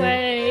back. No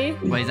way.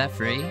 Wait, is that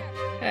free?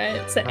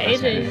 Alright, so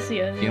AJ's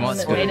the only You one want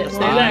that made it through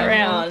that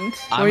round.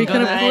 Where are you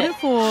gonna put it,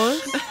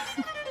 Force?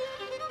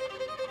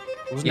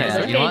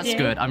 Yeah, you know what's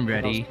good? I'm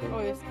ready. Oh,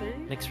 it's 3?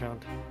 Next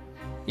round.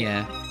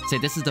 Yeah. So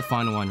this is the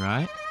final one,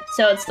 right?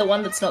 So it's the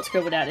one that's not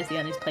scribbled out is the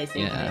only place that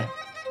you can Yeah.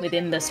 get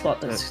within the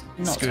spot that's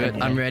not Screw it.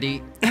 scribbled I'm out.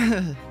 ready.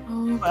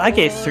 I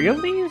get 3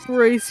 of these?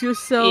 Brace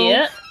yourself.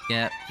 Yeah.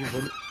 Yeah. You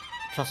win.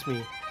 Trust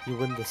me, you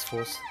win this,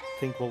 Force.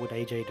 Think what would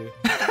AJ do?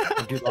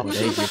 And do the What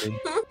opposite. AJ do?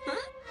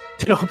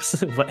 Do the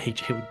opposite of what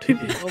AJ would do.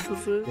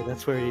 Opposite. Yeah,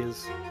 that's where he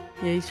is.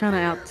 Yeah, he's trying to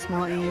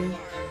outsmart you.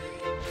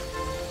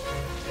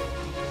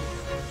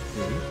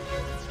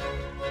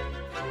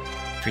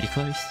 Pretty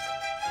close.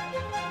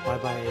 Bye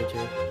bye, AJ.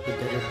 You're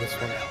dead in this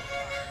one.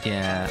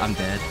 Yeah, I'm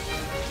dead.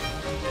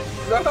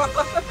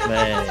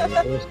 Man.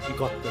 Force, you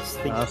got this.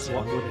 Think That's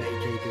what fine. would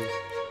AJ do?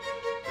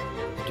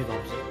 Do the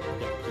opposite.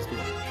 Yeah, just do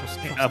that. Trust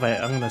me. Oh, wait,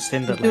 I'm gonna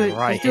send it Do like it.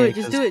 right Just do here. it.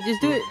 Just do it.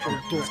 Just do it.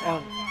 Do it.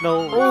 Oh,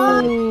 no.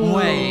 Oh.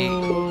 Wait.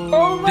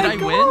 Oh my Did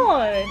I win?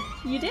 god!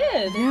 You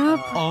did. Yep.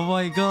 Oh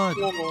my god.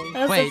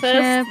 That's Wait.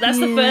 that's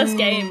the first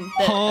game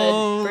that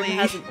Holy. Brim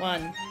hasn't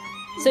won.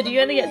 So do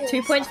you only get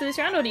 2 points for this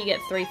round, or do you get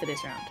 3 for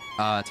this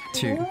round?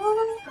 2.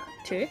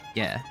 2?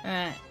 Yeah.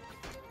 Alright.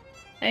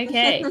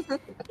 Okay.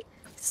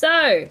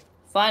 So,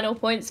 final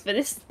points for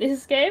this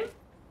game.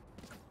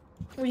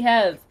 We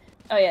have...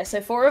 Oh yeah, so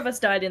 4 of us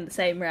died in the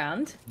same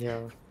round. Yeah.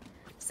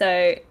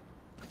 So,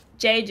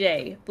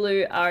 JJ,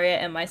 Blue, Aria,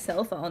 and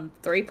myself are on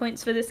 3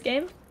 points for this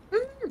game.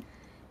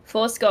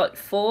 Force got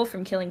 4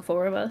 from killing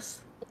 4 of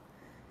us.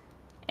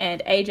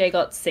 And AJ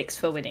got 6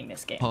 for winning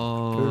this game.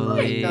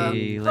 Holy.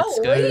 Let's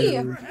Holy.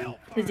 go.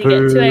 Because you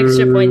get 2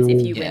 extra points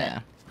if you win Yeah.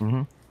 it.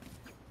 Mm-hmm.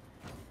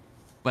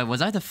 Wait,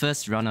 was I the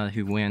first runner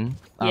who win?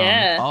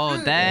 Yeah.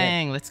 Oh,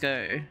 dang. Let's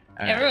go.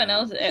 Alright. Everyone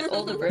else,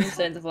 all the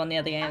Brimstones have won the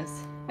other games.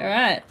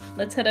 Alright,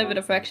 let's head over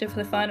to Fracture for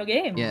the final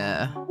game.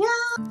 Yeah.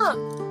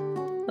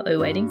 Are we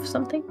waiting for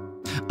something?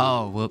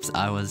 Oh, whoops.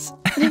 I was...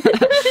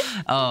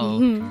 oh.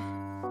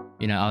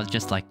 You know, I was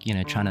just like, you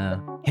know, trying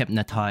to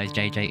hypnotize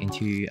JJ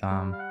into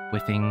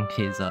whipping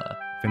his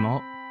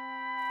remote.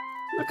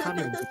 I can't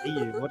even see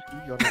you. What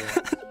are you on about?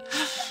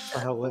 That's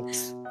not how it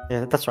works.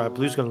 Yeah, that's right.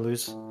 Blue's gonna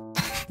lose.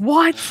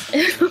 What?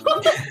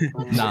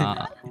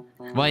 Nah.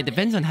 Well, it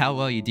depends on how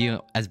well you do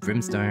as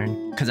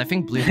Brimstone. Because I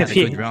think Blue had a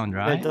good round, Yeah,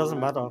 right? it doesn't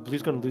matter.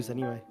 Blue's gonna lose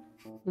anyway.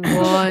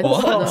 What?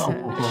 What?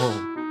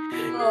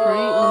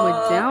 Create on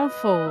my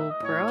downfall,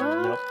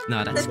 bro. Yep.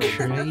 No, that's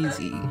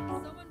crazy.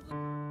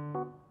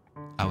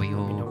 Are we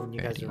Let me know all when you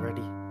guys ready? are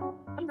ready.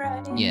 I'm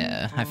ready.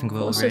 Yeah, I think we're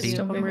all Also ready.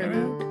 still I'm moving ready.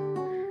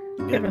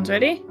 around. Everyone's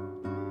ready?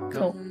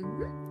 Cool.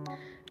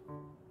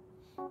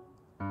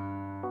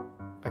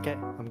 Okay,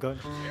 I'm going.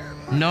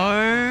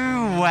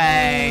 No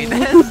way!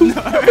 There's no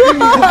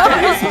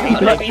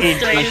Gotta be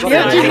straight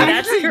starting,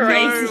 that's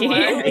crazy.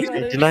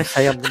 Did I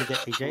say I'm gonna get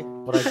AJ?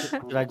 What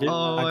did I do?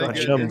 Oh I my got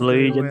God. Some blue,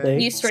 you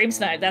think? You stream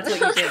snipe, that's what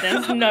you did.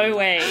 There's no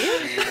way.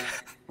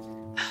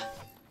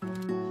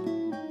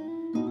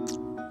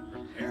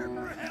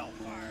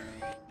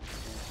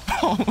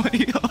 Oh my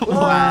god.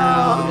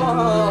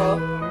 Wow.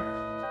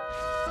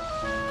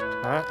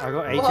 Alright, I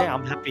got AJ.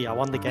 I'm happy. I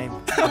won the game.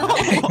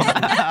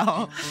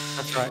 Wow.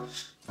 That's right.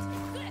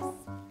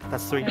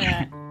 That's 3.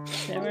 Alright,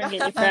 so everyone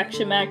get your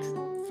fracture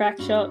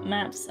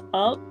maps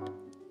up.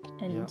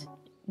 And Yeah.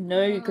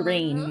 no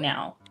green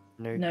now.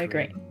 No, No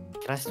green.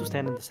 Can I still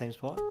stand in the same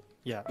spot?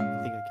 Yeah,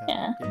 I think I can.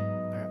 Yeah.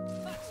 Alright.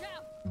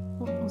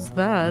 What was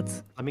that?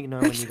 Let me know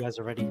when you guys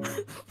are ready.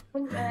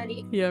 I'm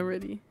ready. Yeah, I'm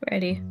ready.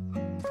 Ready.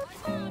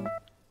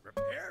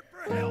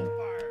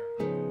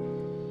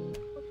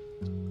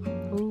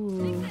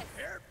 Ooh.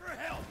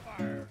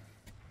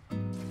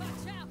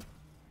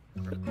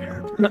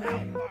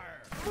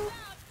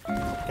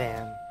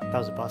 Damn, that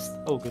was a bust.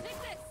 Oh, good.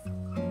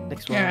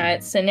 Next one.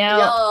 Alright, so now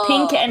Yo.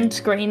 pink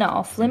and green are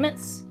off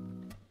limits.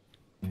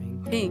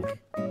 Pink.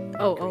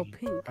 Oh,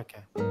 pink. Okay.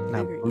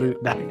 No, Agree. blue.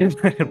 No,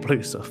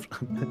 blue stuff.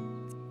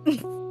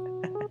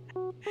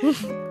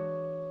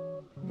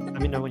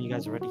 Let me know when you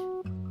guys are ready.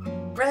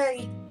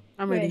 Ready.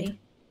 I'm ready.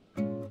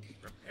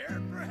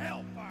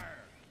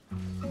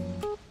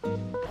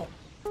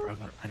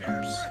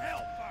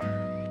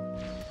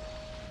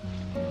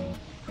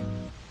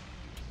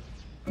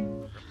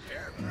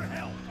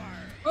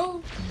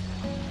 Oh.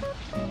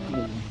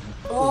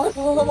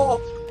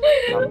 Oh.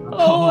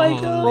 Oh my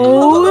god.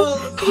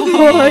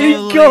 Oh my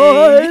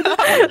god!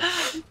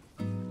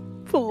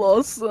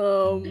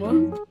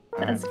 Blossom.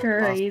 That's Last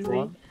crazy.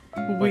 one.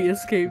 We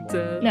escaped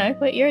death. No,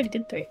 wait, you already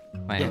did 3.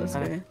 Wait. Yeah, Let's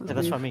go. yeah,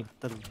 that's what I mean.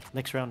 The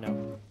next round now.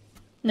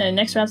 No,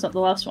 next round's not the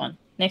last one.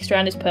 Next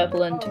round is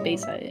purple and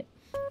B-side.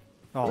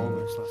 Oh,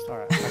 almost lost.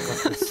 Alright, I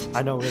got this.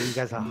 I know where you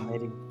guys are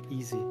hiding.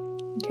 Easy.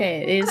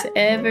 Okay, is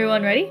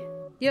everyone ready?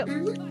 Yep.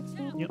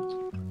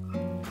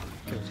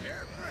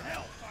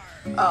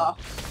 Oh.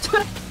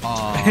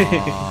 Oh.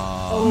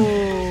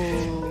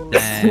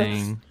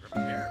 Dang.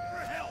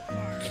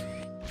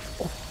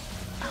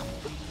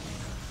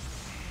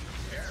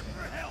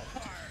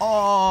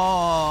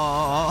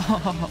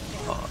 Oh.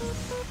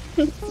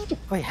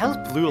 Wait, how's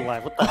Blue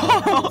alive? What the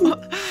hell?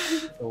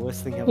 The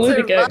worst thing ever. Way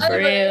to go, for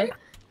real.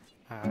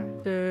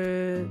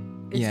 Alright.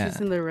 It's Yeah.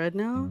 just in the red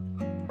now?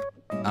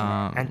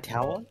 And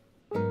tower?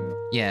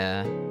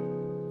 Yeah.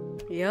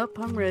 Yep,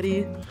 I'm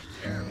ready.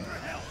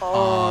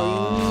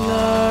 Oh.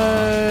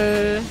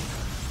 No.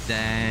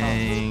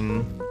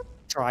 Dang.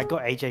 Sorry, I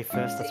got AJ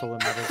first, that's all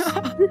that matters.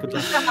 Good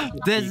luck.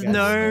 There's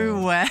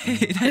no way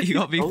that you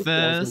got me Oh,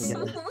 yeah, I was first.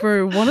 gonna get it.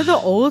 Bro, one of the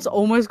olds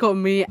almost got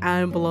me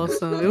and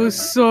Blossom. It was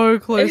so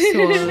close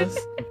to us.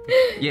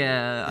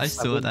 Yeah, I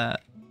saw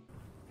that.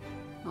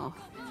 Oh.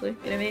 Blue,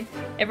 get me.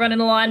 Everyone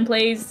in a line,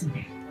 please.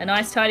 A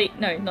nice tidy.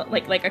 No, not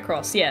like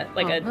across. Yeah,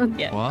 like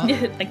yeah. What?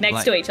 Like next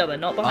Like- to each other,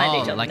 not behind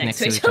each other. like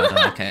next next to to each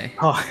other. Okay.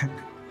 Oh,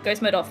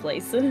 Ghost mode off,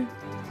 please. Okay,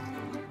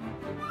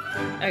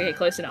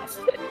 close enough.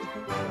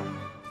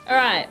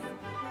 Alright.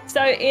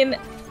 So in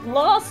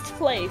last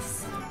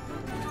place,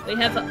 we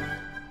have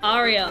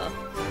Aria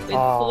with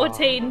Aw.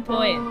 14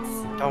 points.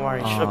 don't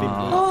worry, it should have been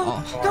Blue.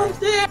 Oh, don't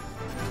dare!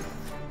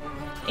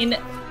 In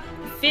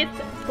 5th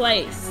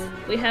place,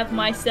 we have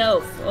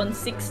myself on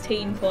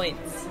 16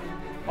 points.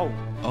 Oh,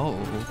 Oh.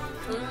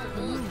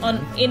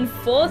 In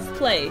 4th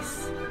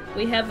place,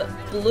 we have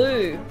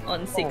Blue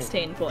on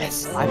 16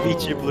 points. yes, I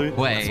beat you, Blue.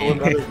 Wait. That's all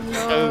that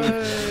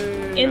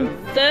matters. In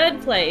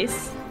 3rd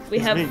place, we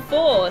It's have me.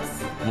 Force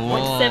Whoa,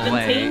 on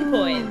 17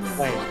 points.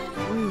 Wait,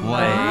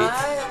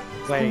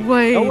 Wait.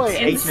 wait. Oh, Wait.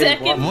 In AJ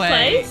 2nd won. Wait.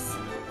 place,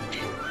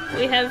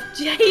 we have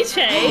JJ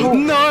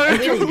No!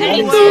 with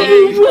Wait.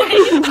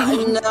 18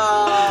 points.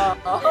 No!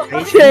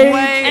 Okay.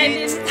 And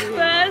in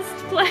 1st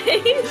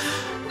place,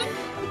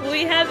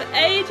 we have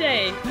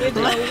AJ with a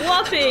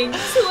whopping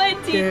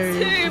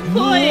 22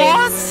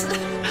 points. What?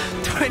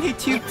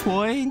 22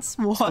 points?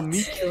 For What?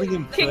 me killing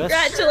him first.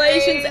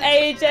 Congratulations,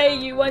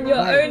 AJ! You won your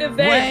own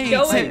event.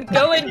 Wait,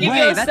 go and give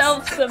wait,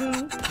 yourself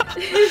some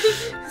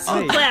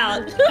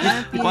clout.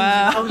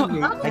 Wow.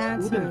 I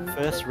killed him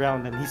first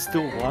round and he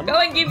still won. Go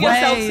and give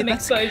yourself Wait, some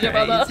that's exposure,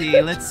 brother.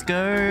 crazy. Let's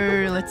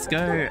go. Let's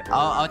go.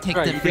 I'll take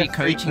Right, the you free get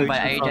free coaching by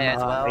coaching AJ from,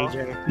 as well.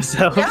 AJ.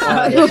 So,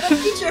 Yeah, you're gonna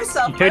teach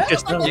yourself. You could right?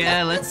 just know.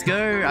 Yeah, let's go.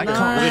 I Nice.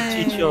 can't. you're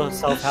gonna teach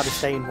yourself how to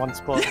stay in one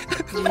spot.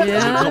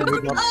 Yeah.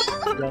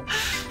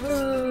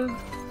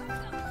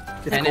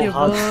 It's And called Your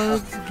hard.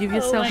 bugs, give Oh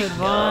yourself my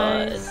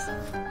advice.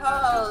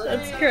 Holy.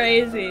 That's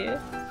crazy. I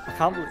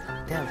can't believe.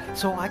 Damn.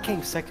 So I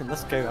came second.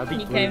 Let's go. I beat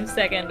You Blue. came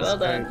second. Well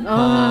Let's done. go.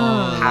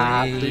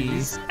 Oh.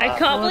 Please. I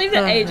can't What believe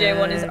that the AJ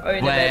won his heck?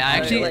 own Wait, I event.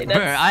 actually, though. Like, bro,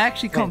 that's- I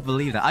actually can't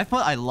believe that. I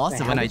thought I lost it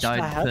Wait, when how I much did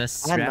died have?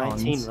 first I had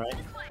round. 19, right?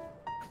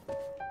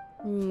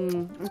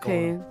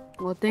 Okay.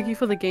 Well, thank you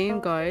for the game,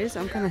 guys.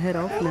 I'm gonna head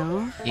off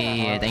now.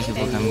 Yeah, thank you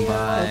for coming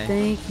But by.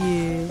 thank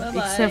you.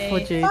 Bye-bye. Except for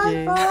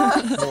JJ.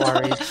 Bye-bye. Don't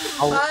worry.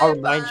 I'll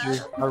remind you.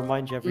 I'll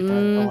remind you every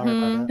time. Don't worry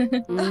about it.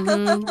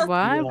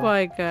 Bye Yeah.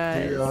 bye,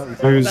 guys.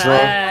 Loser.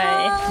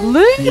 Bye.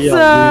 Loser! loser.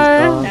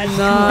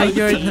 Nah,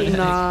 you're See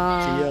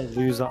nah. ya,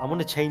 loser. I'm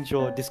gonna change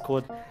your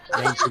Discord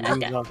name to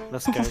loser.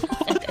 Let's go. I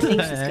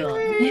think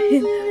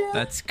she's gone.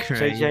 That's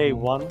crazy. JJ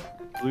 1,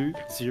 Blue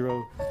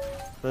 0.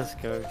 Let's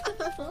go.